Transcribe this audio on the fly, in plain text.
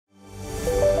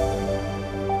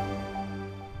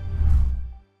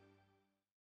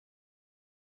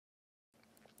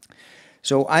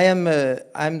So I'm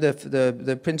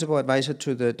the principal advisor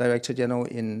to the Director General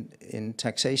in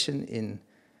taxation in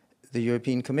the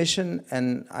European Commission,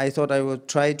 and I thought I would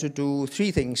try to do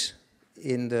three things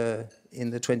in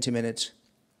the 20 minutes.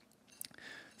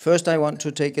 First, I want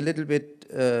to take a little bit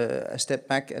a step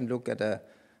back and look at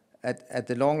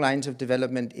the long lines of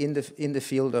development in the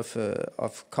field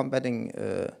of combating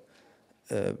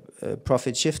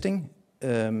profit shifting,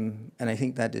 and I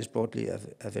think that is broadly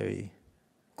a very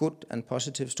good and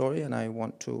positive story, and I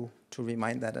want to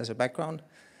remind that as a background.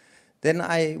 Then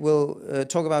I will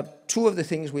talk about two of the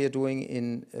things we are doing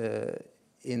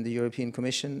in the European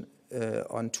Commission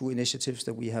on two initiatives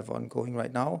that we have ongoing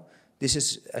right now. This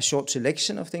is a short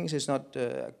selection of things. It's not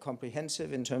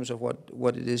comprehensive in terms of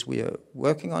what it is we are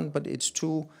working on, but it's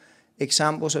two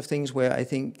examples of things where I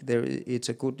think it's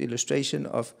a good illustration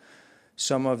of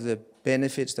some of the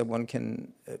benefits that one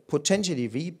can potentially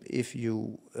reap if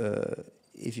you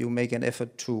make an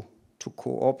effort to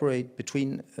cooperate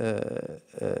between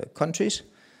countries.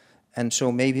 And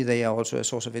so maybe they are also a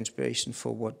source of inspiration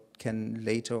for what can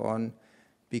later on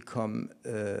become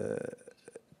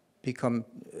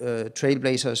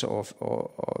trailblazers or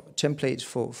templates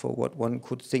for what one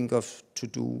could think of to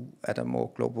do at a more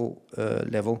global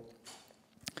level.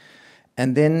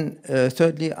 And then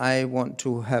thirdly, I want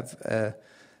to have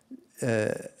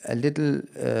a little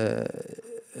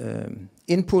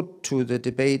input to the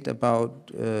debate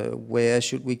about where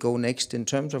should we go next in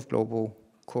terms of global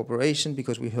cooperation,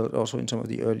 because we heard also in some of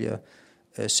the earlier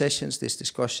sessions this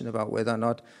discussion about whether or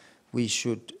not we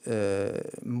should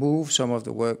move some of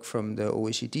the work from the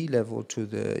OECD level to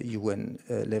the UN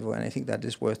level, and I think that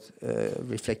is worth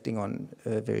reflecting on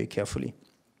very carefully.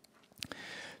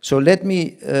 So let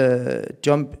me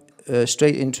jump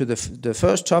straight into the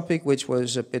first topic, which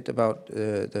was a bit about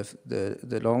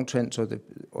the long trends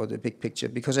or the big picture,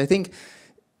 because I think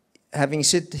having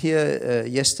sit here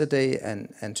yesterday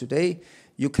and today,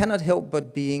 you cannot help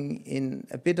but being in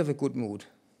a bit of a good mood,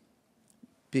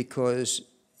 because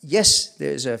yes,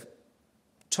 there's a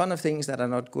ton of things that are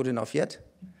not good enough yet,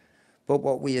 but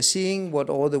what we are seeing, what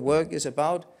all the work is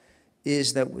about,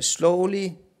 is that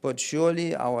slowly but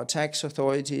surely our tax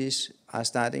authorities are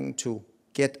starting to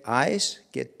get eyes,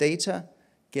 get data,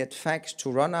 get facts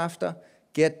to run after,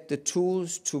 get the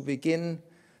tools to begin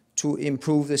to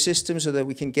improve the system so that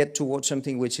we can get towards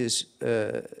something which is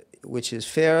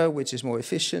fairer, which is more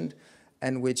efficient,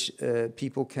 and which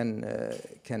people can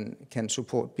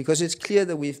support. Because it's clear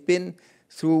that we've been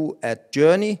through a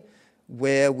journey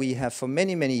where we have for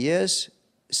many, many years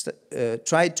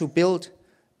tried to build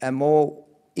a more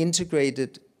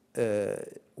integrated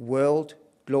world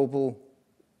global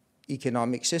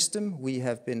economic system. We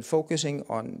have been focusing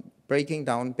on breaking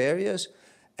down barriers,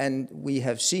 and we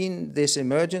have seen this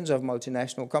emergence of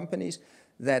multinational companies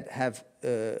that have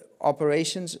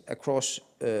operations across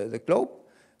the globe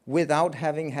without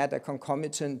having had a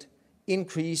concomitant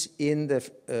increase in the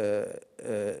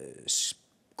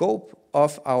scope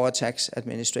of our tax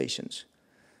administrations.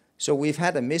 So we've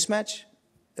had a mismatch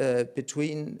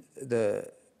between the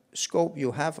scope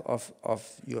you have of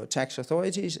your tax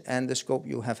authorities and the scope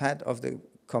you have had of the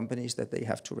companies that they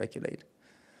have to regulate.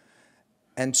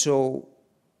 And so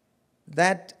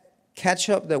that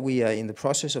catch-up that we are in the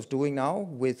process of doing now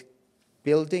with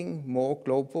building more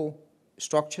global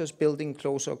structures, building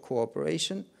closer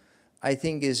cooperation, I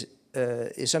think is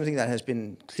something that has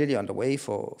been clearly underway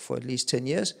for at least 10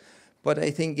 years. But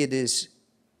I think it is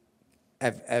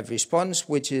a response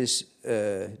which is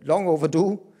long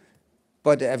overdue,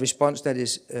 but a response that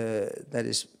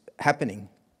is happening.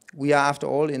 We are, after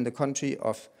all, in the country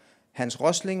of Hans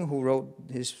Rosling, who wrote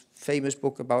his famous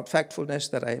book about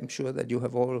factfulness that I am sure that you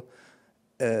have all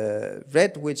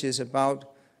read, which is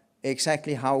about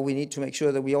exactly how we need to make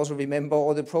sure that we also remember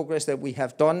all the progress that we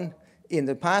have done in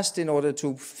the past in order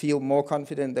to feel more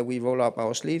confident that we roll up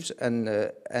our sleeves and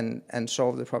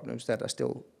solve the problems that are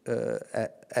still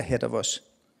ahead of us.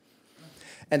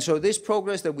 And so this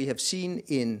progress that we have seen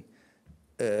in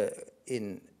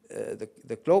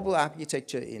the global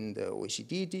architecture in the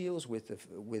OECD deals,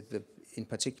 in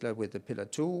particular with the Pillar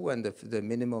 2 and the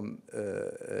minimum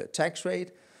tax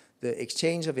rate, the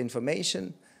exchange of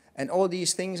information, and all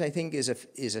these things, I think, is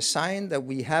a sign that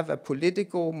we have a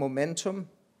political momentum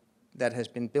that has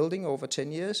been building over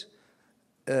 10 years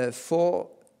for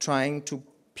trying to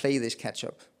play this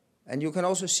catch-up. And you can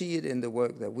also see it in the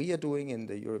work that we are doing in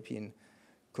the European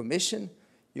Commission.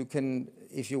 You can,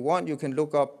 if you want, you can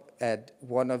look up at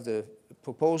one of the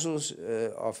proposals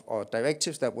or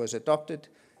directives that was adopted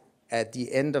at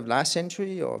the end of last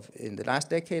century or in the last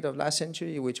decade of last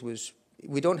century, which was,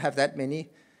 we don't have that many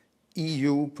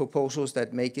EU proposals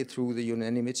that make it through the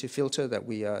unanimity filter that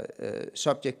we are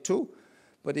subject to.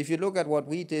 But if you look at what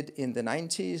we did in the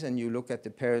 90s and you look at the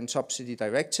Parent Subsidy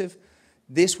Directive,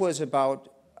 this was about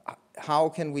how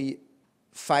can we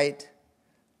fight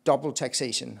double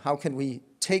taxation? How can we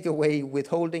take away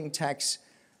withholding tax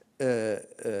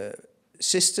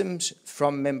systems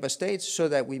from member states so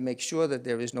that we make sure that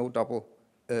there is no double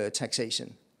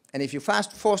taxation? And if you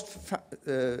fast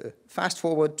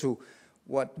forward to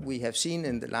what we have seen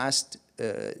in the last,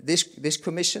 this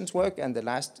Commission's work and the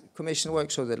last Commission work,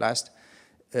 so the last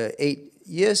 8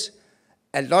 years,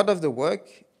 a lot of the work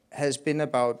has been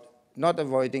about not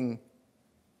avoiding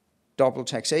double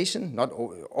taxation, not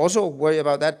also worry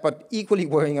about that, but equally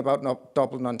worrying about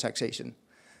double non-taxation.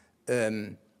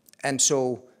 And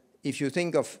so if you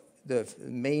think of the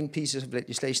main pieces of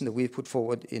legislation that we've put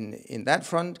forward in that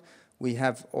front, we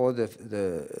have all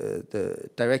the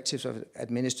directives of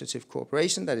administrative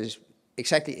cooperation that is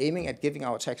exactly aiming at giving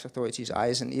our tax authorities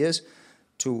eyes and ears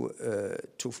to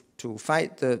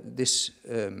fight this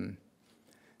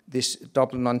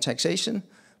double non-taxation,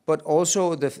 but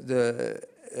also the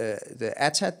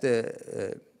ATAT,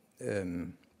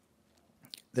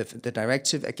 the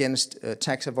directive against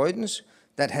tax avoidance,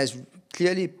 that has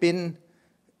clearly been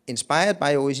inspired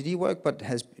by OECD work, but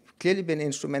has clearly been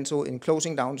instrumental in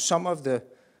closing down some of the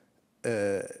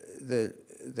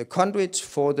conduits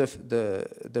for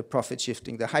the profit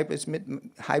shifting, the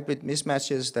hybrid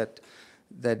mismatches that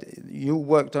you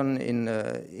worked on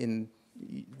in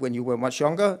when you were much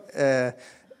younger.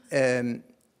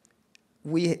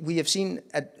 We have seen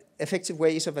effective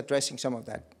ways of addressing some of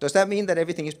that. Does that mean that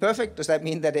everything is perfect? Does that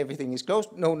mean that everything is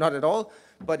closed? No, not at all.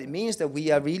 But it means that we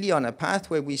are really on a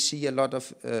path where we see a lot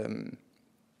of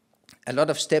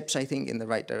steps, I think, in the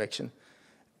right direction.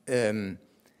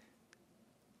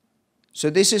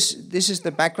 So this is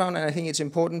the background, and I think it's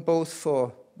important both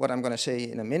for what I'm going to say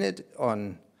in a minute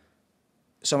on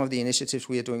some of the initiatives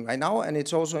we are doing right now, and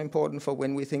it's also important for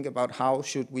when we think about how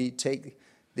should we take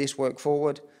this work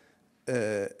forward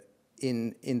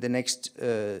in the next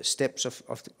steps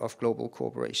of global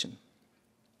cooperation.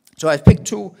 So I've picked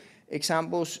two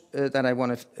examples that I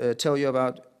want to tell you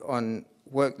about on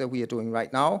work that we are doing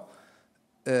right now,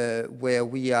 where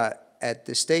we are at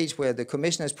the stage where the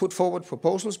Commission has put forward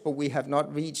proposals, but we have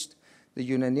not reached the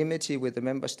unanimity with the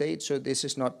member states, so this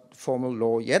is not formal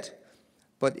law yet,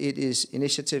 but it is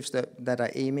initiatives that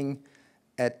are aiming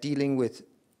at dealing with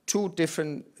two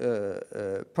different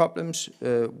problems.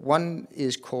 One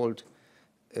is called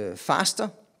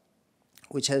FASTER,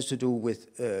 which has to do with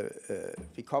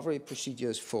recovery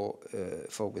procedures for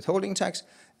withholding tax,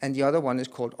 and the other one is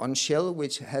called on-shell,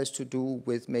 which has to do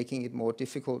with making it more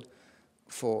difficult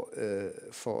for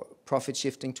profit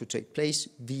shifting to take place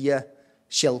via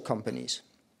shell companies.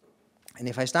 And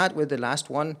if I start with the last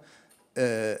one,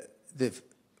 the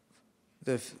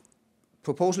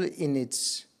proposal in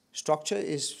its structure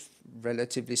is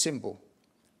relatively simple.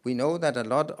 We know that a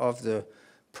lot of the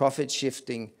profit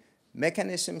shifting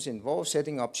mechanisms involve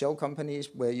setting up shell companies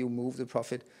where you move the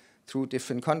profit through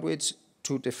different conduits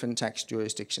to different tax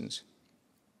jurisdictions.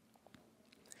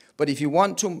 But if you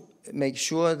want to make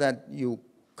sure that you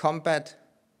combat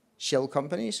shell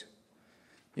companies,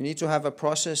 you need to have a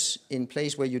process in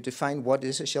place where you define what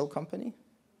is a shell company.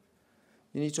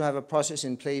 You need to have a process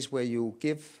in place where you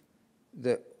give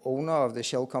the owner of the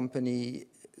shell company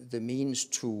the means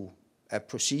to a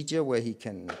procedure where he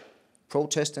can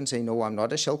protest and say, no, I'm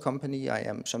not a shell company, I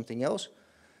am something else.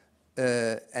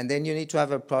 And then you need to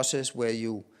have a process where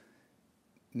you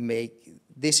make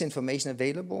this information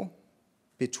available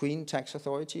between tax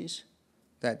authorities,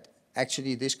 that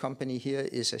actually this company here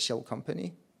is a shell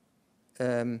company.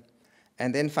 And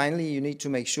then finally, you need to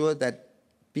make sure that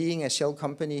being a shell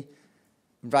company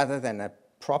rather than a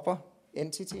proper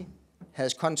entity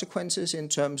has consequences in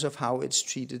terms of how it's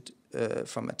treated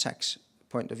from a tax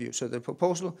point of view. So the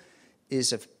proposal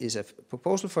is a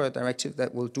proposal for a directive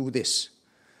that will do this,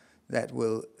 that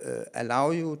will allow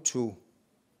you to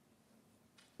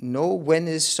know when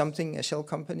is something a shell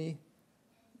company,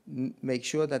 make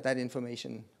sure that that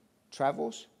information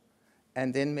travels,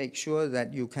 and then make sure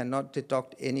that you cannot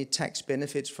deduct any tax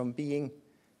benefits from being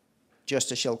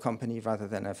just a shell company rather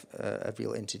than a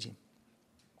real entity.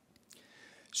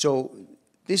 So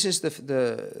this is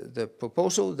the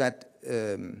proposal that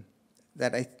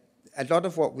a lot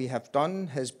of what we have done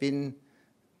has been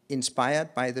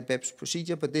inspired by the BEPS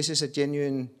procedure, but this is a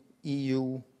genuine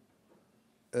EU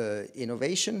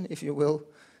innovation, if you will,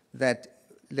 that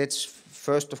let's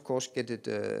first, of course, get it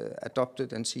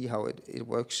adopted and see how it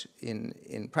works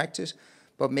in practice.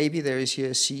 but maybe there is here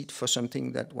a seed for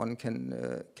something that one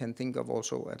can think of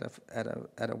also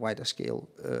at a wider scale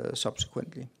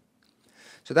subsequently.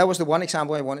 So that was the one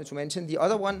example I wanted to mention. The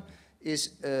other one is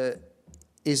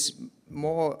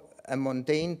more a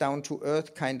mundane,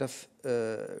 down-to-earth kind of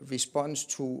response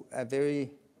to a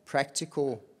very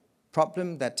practical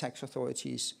problem that tax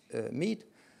authorities meet.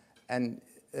 And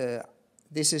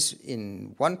this is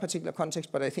in one particular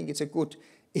context, but I think it's a good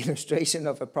illustration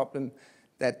of a problem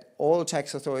that all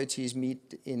tax authorities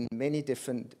meet in many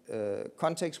different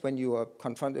contexts when you are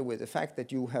confronted with the fact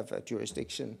that you have a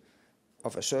jurisdiction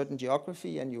of a certain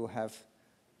geography and you have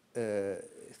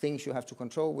things you have to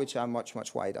control which are much,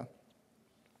 much wider.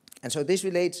 And so this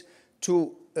relates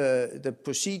to the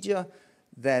procedure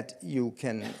that you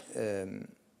can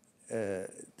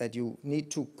that you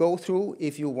need to go through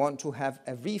if you want to have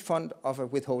a refund of a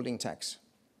withholding tax.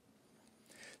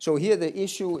 So here the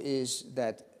issue is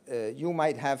that you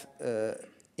might have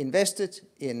invested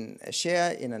in a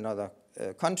share in another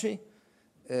country,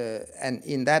 and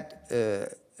in that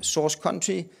source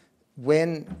country,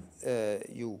 when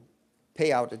you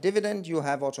pay out a dividend, you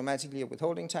have automatically a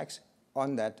withholding tax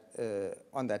on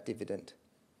that dividend.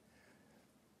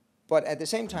 But at the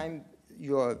same time,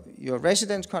 your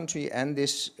residence country and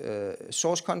this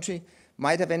source country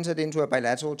might have entered into a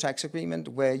bilateral tax agreement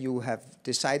where you have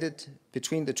decided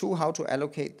between the two how to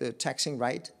allocate the taxing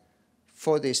right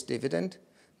for this dividend.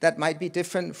 That might be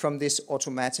different from this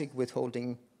automatic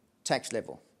withholding tax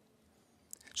level.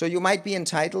 So you might be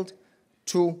entitled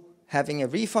to having a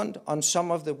refund on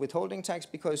some of the withholding tax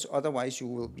because otherwise you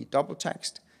will be double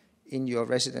taxed in your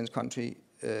residence country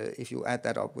if you add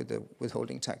that up with the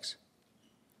withholding tax.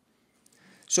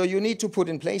 So you need to put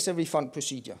in place a refund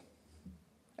procedure.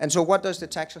 And so what does the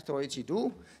tax authority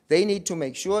do? They need to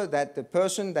make sure that the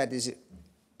person that is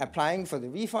applying for the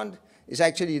refund is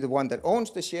actually the one that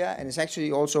owns the share and is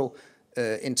actually also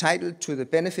entitled to the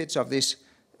benefits of this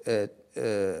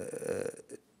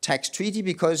tax treaty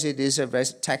because it is a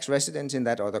tax residence in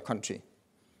that other country.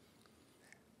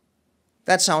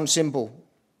 That sounds simple,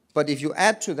 but if you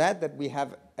add to that we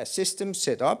have a system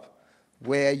set up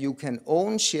where you can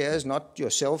own shares, not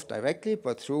yourself directly,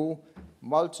 but through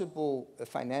multiple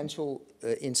financial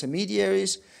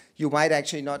intermediaries, you might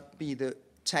actually not be the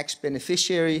tax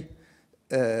beneficiary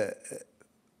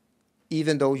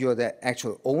even though you're the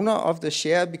actual owner of the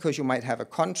share, because you might have a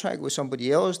contract with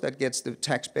somebody else that gets the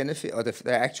tax benefit or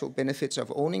the actual benefits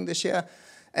of owning the share.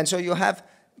 And so you have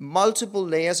multiple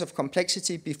layers of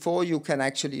complexity before you can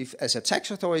actually, as a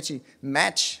tax authority,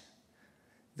 match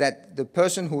that the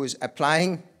person who is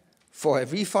applying for a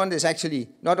refund is actually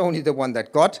not only the one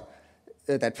that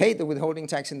that paid the withholding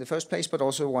tax in the first place, but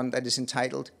also one that is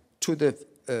entitled to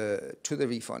the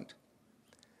refund.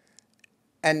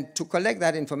 And to collect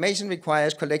that information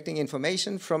requires collecting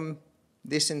information from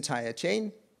this entire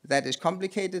chain. That is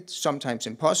complicated, sometimes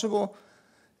impossible.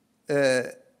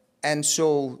 And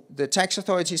so the tax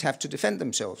authorities have to defend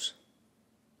themselves.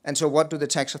 And so what do the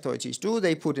tax authorities do?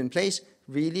 They put in place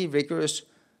really rigorous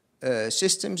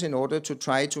systems in order to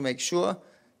try to make sure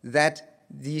that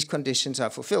these conditions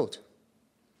are fulfilled.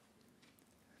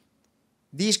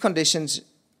 These conditions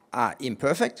are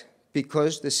imperfect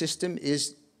because the system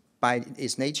is by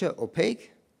its nature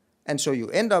opaque, and so you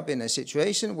end up in a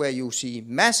situation where you see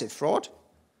massive fraud,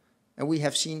 and we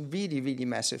have seen really, really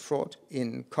massive fraud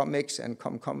in COMEX and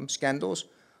COMCOM scandals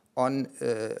on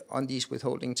these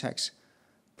withholding tax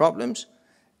problems.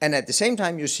 And at the same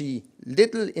time, you see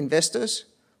little investors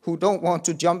who don't want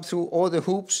to jump through all the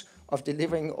hoops of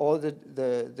delivering all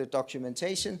the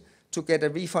documentation to get a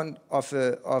refund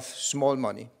of small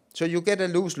money. So you get a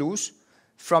lose-lose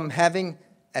from having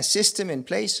a system in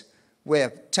place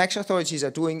where tax authorities are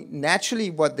doing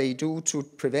naturally what they do to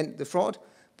prevent the fraud,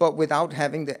 but without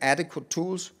having the adequate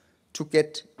tools to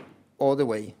get all the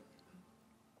way.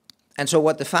 And so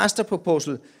what the FASTER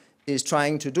proposal is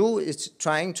trying to do is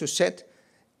trying to set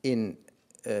in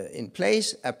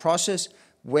place a process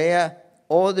where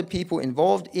all the people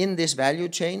involved in this value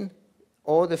chain,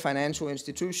 all the financial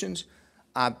institutions,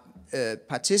 are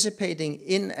participating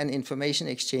in an information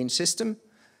exchange system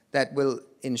that will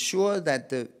ensure that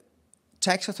the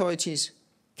tax authorities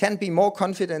can be more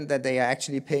confident that they are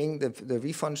actually paying the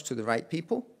refunds to the right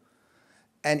people.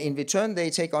 And in return,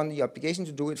 they take on the obligation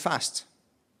to do it fast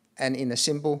and in a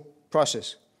simple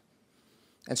process.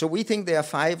 And so we think there are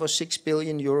 5 or 6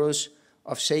 billion euros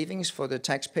of savings for the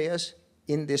taxpayers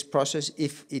in this process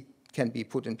if it can be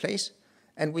put in place.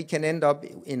 And we can end up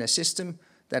in a system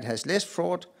that has less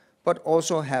fraud, but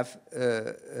also have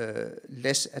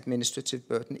less administrative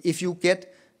burden. If you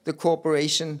get the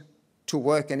cooperation to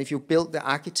work and if you build the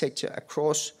architecture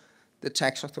across the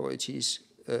tax authorities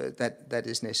that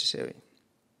is necessary.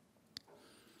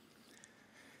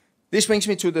 This brings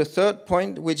me to the third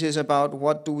point, which is about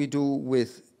what do we do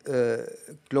with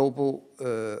global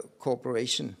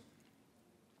cooperation.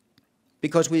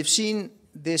 Because we've seen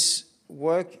this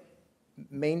work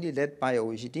mainly led by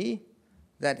OECD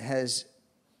that has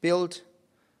built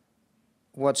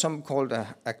what some called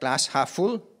a glass half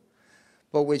full,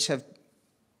 but which have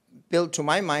built, to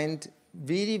my mind,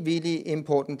 really, really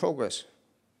important progress.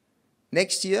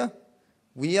 Next year,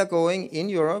 we are going in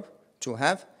Europe to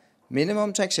have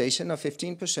minimum taxation of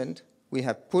 15%. We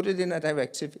have put it in a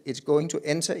directive. It's going to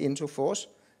enter into force,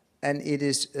 and it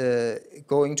is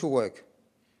going to work.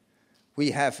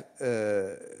 We have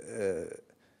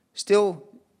still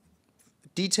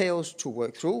details to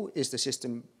work through. Is the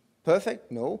system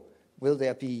perfect? No. Will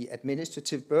there be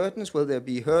administrative burdens? Will there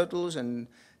be hurdles and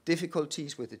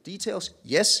difficulties with the details?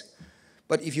 Yes.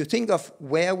 But if you think of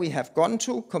where we have gone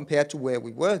to compared to where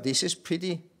we were, this is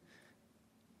pretty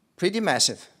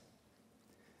massive.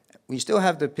 We still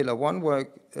have the Pillar 1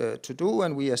 work to do,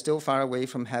 and we are still far away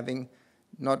from having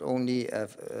not only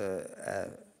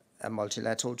a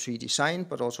multilateral treaty signed,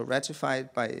 but also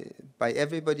ratified by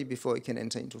everybody before it can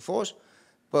enter into force.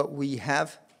 But we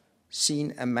have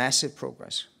seen a massive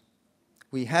progress.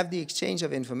 We have the exchange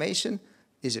of information.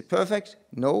 Is it perfect?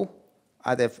 No.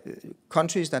 Are there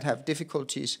countries that have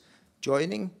difficulties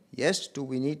joining? Yes. Do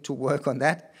we need to work on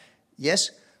that?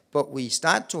 Yes. But we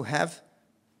start to have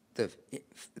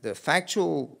the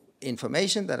factual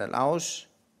information that allows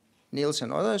Niels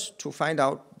and others to find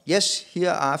out, yes,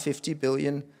 here are 50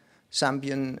 billion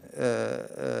Zambian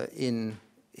in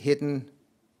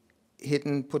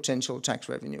hidden potential tax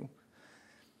revenue.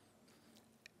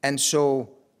 And so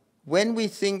when we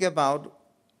think about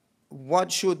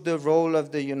what should the role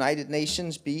of the United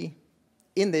Nations be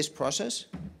in this process,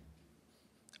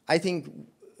 I think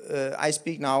I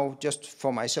speak now just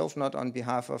for myself, not on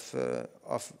behalf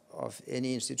of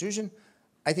any institution.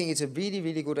 I think it's a really,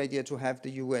 really good idea to have the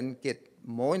UN get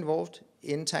more involved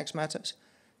in tax matters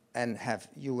and have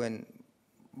UN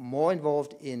more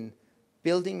involved in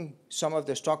building some of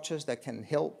the structures that can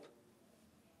help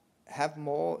have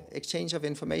more exchange of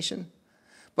information.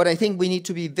 But I think we need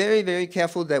to be very, very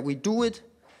careful that we do it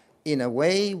in a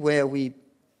way where we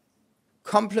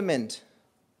complement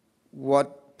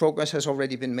what progress has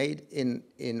already been made in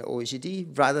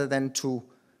OECD rather than to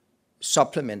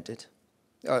supplement it,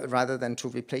 rather than to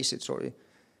replace it, sorry.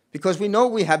 Because we know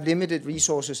we have limited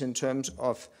resources in terms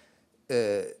of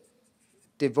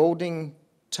devoting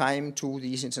time to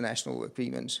these international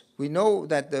agreements. We know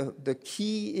that the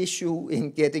key issue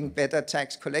in getting better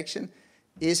tax collection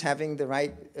is having the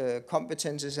right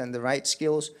competences and the right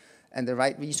skills and the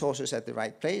right resources at the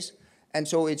right place. And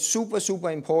so it's super, super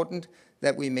important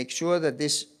that we make sure that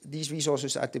these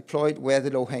resources are deployed where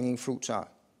the low-hanging fruits are.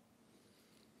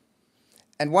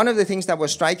 And one of the things that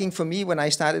was striking for me when I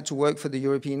started to work for the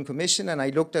European Commission and I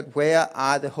looked at where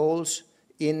are the holes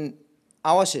in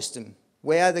our system,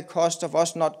 where are the costs of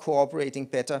us not cooperating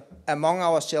better among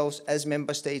ourselves as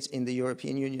member states in the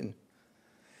European Union.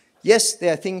 Yes,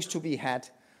 there are things to be had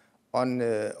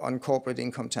on corporate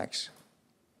income tax.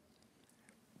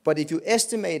 But if you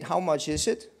estimate how much is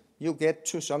it, you get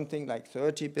to something like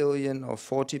 30 billion or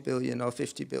 40 billion or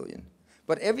 50 billion.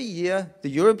 But every year, the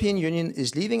European Union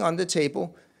is leaving on the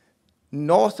table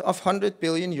north of 100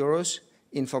 billion euros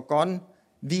in foregone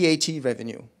VAT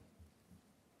revenue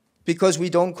because we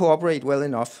don't cooperate well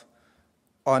enough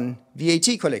on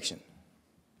VAT collection.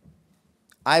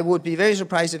 I would be very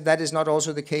surprised if that is not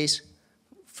also the case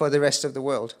for the rest of the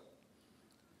world.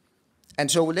 And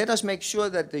so let us make sure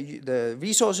that the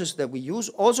resources that we use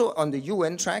also on the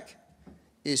UN track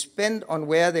is spent on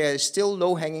where there is still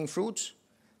low-hanging fruits,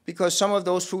 because some of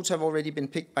those fruits have already been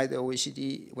picked by the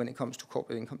OECD when it comes to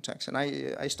corporate income tax. And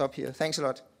I stop here. Thanks a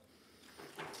lot.